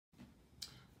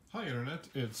Hi Internet,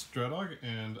 it's Dreadog,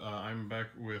 and I'm back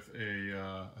with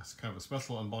a kind of a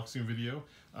special unboxing video.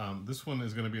 This one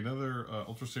is going to be another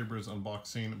Ultrasabers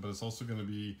unboxing, but it's also going to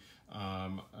be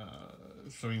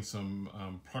showing some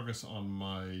progress on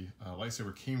my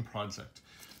lightsaber cane project.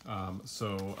 Got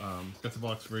the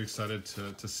box, very excited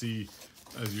to see,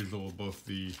 as usual, both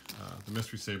the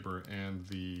mystery saber and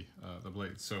the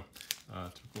blade. So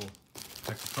typical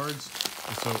pack of cards.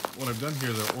 And so what I've done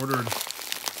here, they're ordered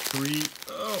 3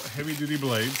 heavy-duty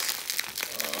blades.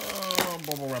 Oh,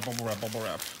 bubble wrap, bubble wrap, bubble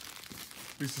wrap.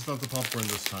 At least it's not the popcorn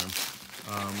this time.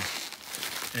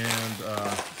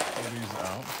 Pull these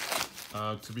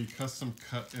out to be custom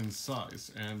cut in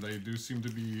size, and they do seem to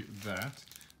be that.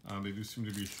 They do seem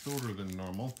to be shorter than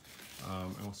normal.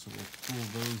 And also we'll pull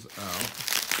those out.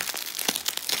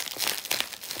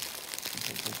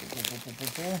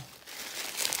 Pull.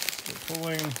 Still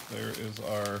pulling. There is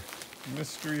our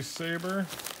mystery saber.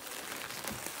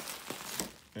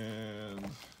 And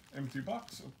empty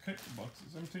box. Okay, the box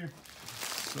is empty.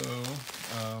 So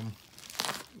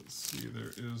let's see,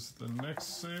 there is the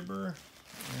next saber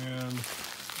and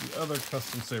the other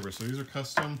custom saber. So these are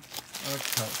custom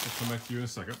cut. I'll come back to you in a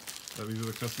second. These are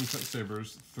the custom cut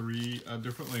sabers. 3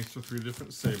 different lengths for 3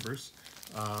 different sabers.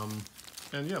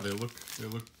 And yeah, they look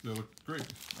great.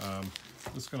 I'm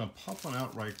just gonna pop one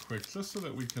out right quick, just so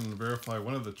that we can verify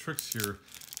one of the tricks here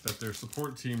that their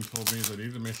support team told me is I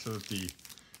need to make sure that the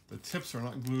tips are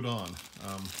not glued on,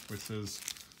 which is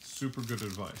super good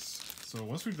advice. So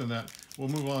once we've done that, we'll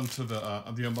move on to the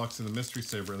unboxing of the mystery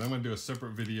saber, and then I'm gonna do a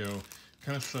separate video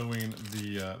kind of showing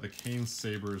the cane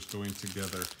sabers going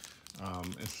together,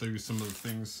 and show you some of the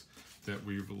things that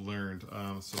we've learned.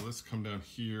 So let's come down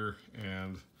here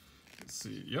and let's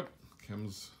see. Yep,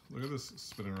 Kim's, look at this,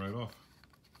 spinning right off.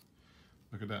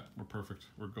 Look at that, we're perfect,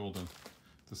 we're golden.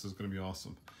 This is gonna be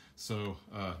awesome. So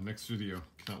next video,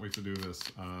 can't wait to do this.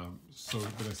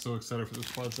 Been so excited for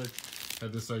this project.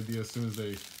 Had this idea as soon as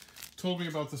they told me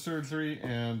about the surgery,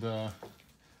 and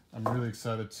I'm really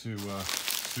excited to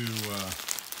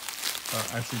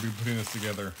actually be putting this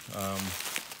together,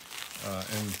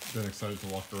 and been excited to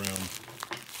walk around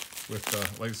with the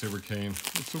lightsaber cane.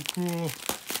 It's so cool.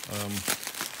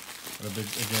 And a big,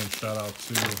 again, shout out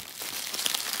to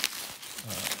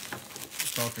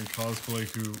Falcon Cosplay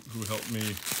who helped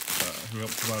me, who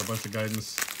helped provide a bunch of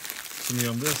guidance to me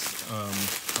on this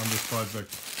project.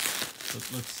 But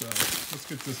let's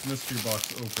get this mystery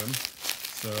box open.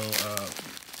 So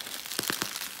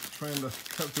trying to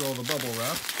cut through all the bubble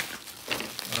wrap.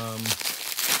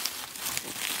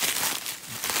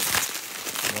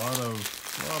 A lot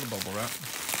of bubble wrap.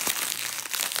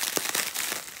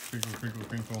 Crinkle, crinkle,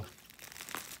 crinkle.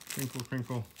 Crinkle,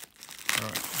 crinkle. All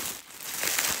right.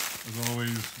 As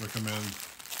always, recommend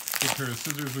a good pair of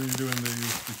scissors when you're doing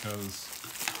these, because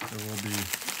there will be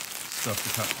stuff to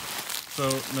cut. So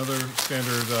another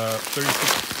standard 36.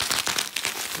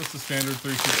 What's the standard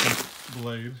 36-inch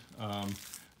blade?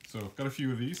 So got a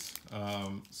few of these.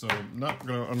 So I'm not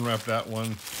going to unwrap that one,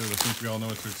 because I think we all know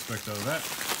what to expect out of that.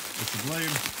 It's a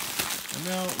blade. And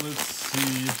now let's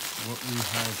see what we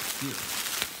have here.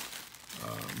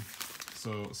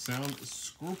 So Sound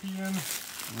Scorpion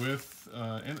with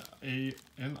NIAV.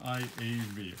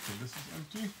 Okay, this is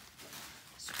empty.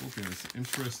 Scorpion is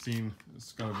interesting.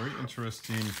 It's got a very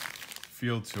interesting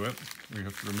feel to it. We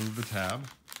have to remove the tab.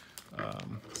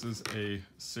 This is a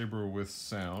saber with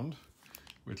sound,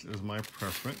 which is my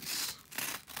preference.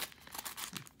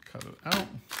 Cut it out.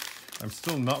 I'm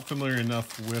still not familiar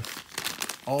enough with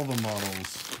all the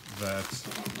models that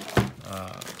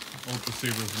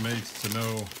Ultrasabers makes to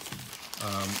know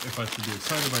if I should be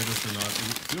excited by this or not.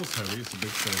 It feels heavy. It's a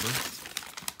big saber.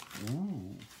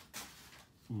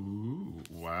 Ooh,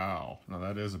 wow. Now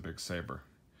that is a big saber.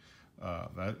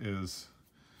 That is,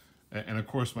 and of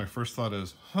course my first thought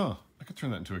is, I could turn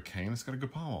that into a cane. It's got a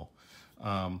good pommel.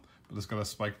 But it's got a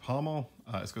spiked pommel.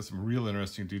 It's got some real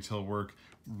interesting detail work.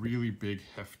 Really big,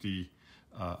 hefty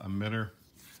emitter.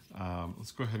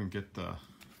 Let's go ahead and get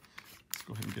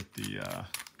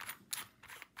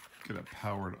it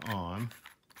powered on.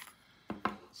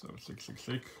 So shake, shake,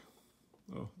 shake.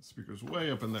 Oh, the speaker's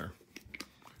way up in there.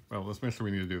 Well, let's make sure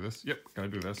we need to do this. Yep, gotta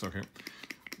do this, okay.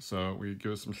 So we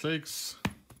give it some shakes.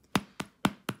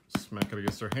 Smack it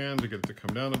against our hand to get it to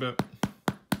come down a bit.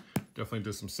 definitely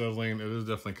did some settling. It is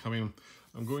definitely coming.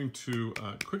 I'm going to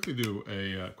quickly do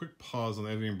a quick pause on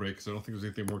the editing break because I don't think there's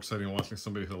anything more exciting than watching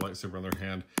somebody hit a lightsaber on their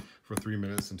hand for 3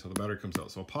 minutes until the battery comes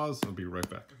out. So I'll pause and I'll be right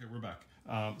back. Okay, we're back.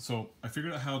 So I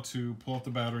figured out how to pull out the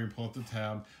battery and pull out the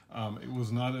tab. It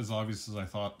was not as obvious as I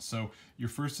thought. So your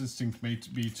first instinct may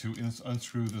be to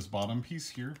unscrew this bottom piece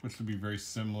here, which would be very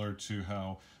similar to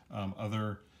how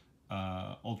other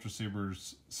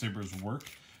Ultrasabers work.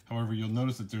 However, you'll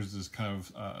notice that there's this kind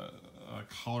of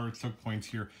collar choke point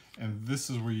here, and this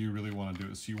is where you really want to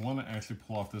do it. So you want to actually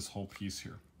pull off this whole piece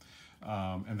here.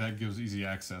 And that gives easy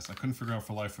access. I couldn't figure out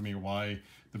for life of me why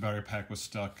the battery pack was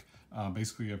stuck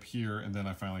basically up here, and then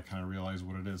I finally kind of realized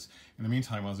what it is. In the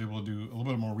meantime, I was able to do a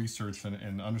little bit more research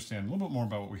and understand a little bit more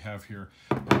about what we have here.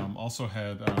 Also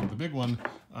had the big one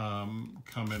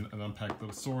come in and unpack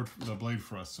the blade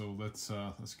for us. So let's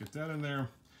get that in there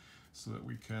so that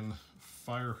we can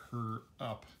fire her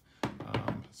up.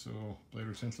 So blade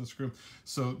retention screw.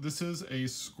 So this is a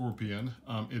Scorpion.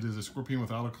 It is a Scorpion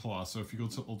without a claw. So if you go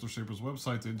to Ultrasabers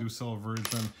website, they do sell a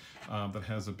version that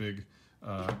has a big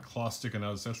claw sticking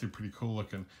out. It's actually pretty cool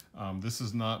looking. This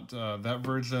is not that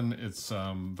version. It's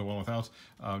the one without.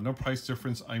 No price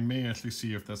difference. I may actually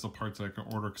see if that's a part that I can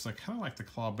order because I kind of like the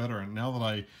claw better. And now that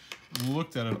I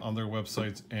looked at it on their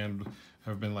website and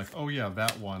have been like, oh yeah,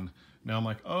 that one. Now I'm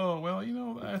like, oh, well, you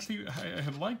know, actually, I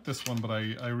had liked this one, but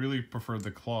I really preferred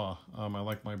the claw. I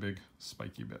like my big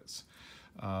spiky bits.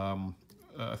 I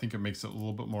think it makes it a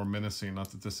little bit more menacing,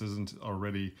 not that this isn't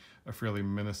already a fairly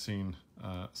menacing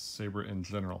saber in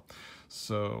general.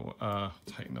 So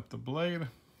tighten up the blade,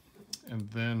 and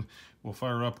then we'll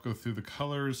fire up, go through the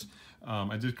colors.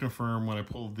 I did confirm when I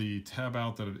pulled the tab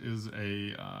out that it is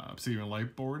a Obsidian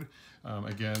light board.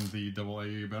 Again, the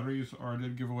AA batteries are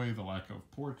did give away the lack of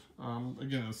port.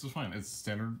 Again, this is fine. It's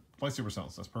standard lightsaber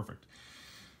sounds. That's perfect.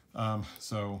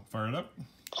 So fire it up.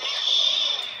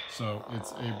 So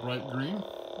it's a bright green.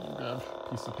 I'll grab a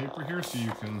piece of paper here so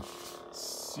you can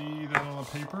see that on the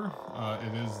paper.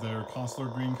 It is their consular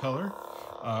green color.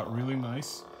 Really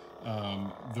nice.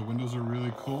 The windows are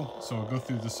really cool. So I'll go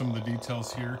through some of the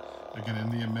details here. Again, in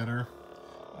the emitter,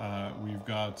 we've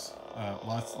got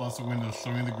lots of windows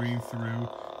showing the green through,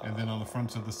 and then on the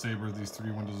front of the saber, these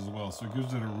 3 windows as well. So it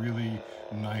gives it a really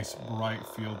nice, bright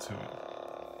feel to it.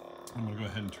 I'm gonna go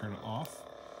ahead and turn it off.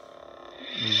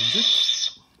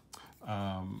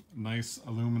 Nice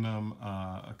aluminum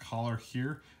collar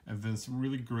here, and then some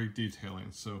really great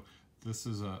detailing. So this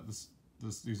is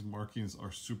these markings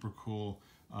are super cool.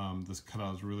 This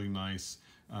cutout is really nice,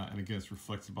 and again, it's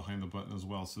reflected behind the button as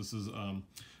well. So this is a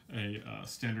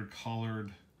standard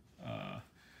collared.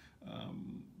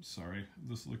 Sorry, I'm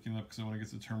just looking up because I want to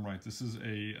get the term right. This is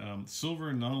a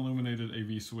silver non-illuminated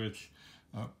AV switch.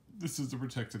 This is the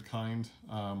protected kind.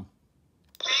 So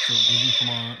it doesn't come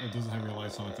on. It doesn't have any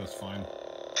lights on it. That's fine.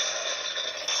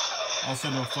 Also,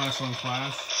 no flash on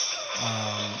flash.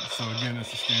 So again,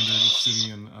 it's a standard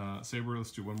Obsidian saber.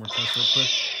 Let's do one more test real quick.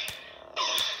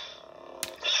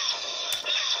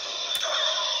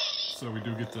 So we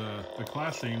do get the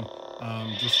clashing,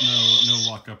 just no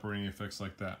lockup or any effects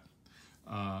like that.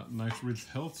 Nice ridged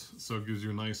hilt, so it gives you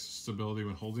a nice stability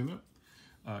when holding it.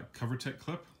 CoverTech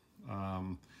clip.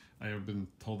 I have been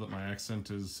told that my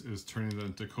accent is turning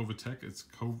into Covatech. It's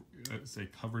a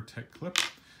CoverTech clip.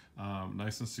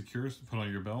 Nice and secure to put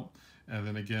on your belt. And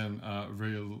then again,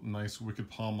 very nice wicked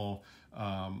pommel,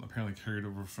 apparently carried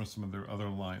over from some of their other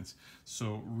lines.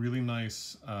 So really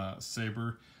nice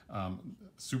saber,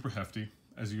 super hefty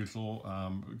as usual.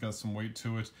 Got some weight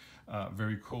to it,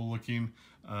 very cool looking.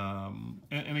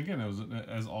 And again,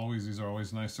 as always, these are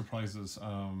always nice surprises.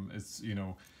 It's, you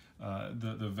know,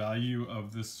 the value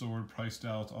of this sword priced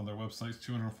out on their website is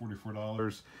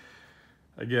 $244.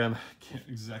 Again, can't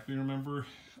exactly remember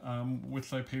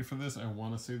which I paid for this. I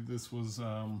want to say this was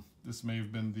this may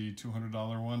have been the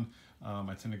 $200 one.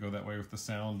 I tend to go that way with the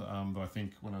sound, though I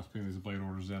think when I was putting these blade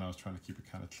orders in, I was trying to keep it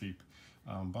kind of cheap.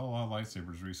 Bought a lot of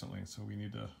lightsabers recently, so we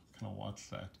need to kind of watch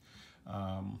that.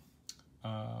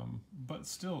 But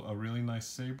still a really nice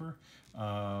saber.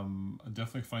 I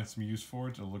definitely find some use for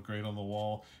it. It'll look great on the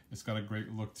wall. It's got a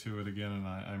great look to it again,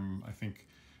 and I think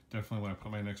definitely when I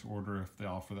put my next order, if they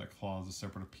offer that claw as a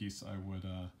separate piece, I would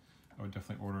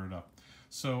definitely order it up.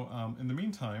 So in the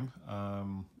meantime,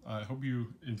 I hope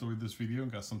you enjoyed this video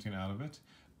and got something out of it.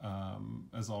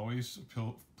 As always,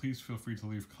 please feel free to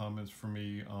leave comments for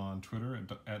me on Twitter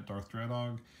at Darth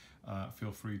Dreadog.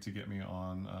 Feel free to get me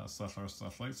on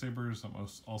 /r/lightsabers. I'm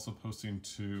also posting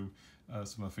to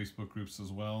some of the Facebook groups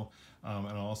as well. And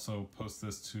I'll also post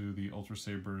this to the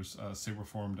Ultrasabers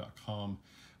saberforum.com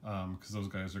because those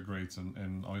guys are great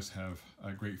and always have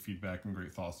great feedback and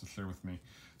great thoughts to share with me.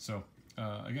 So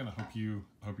again, I hope you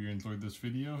enjoyed this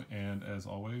video, and as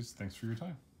always, thanks for your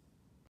time.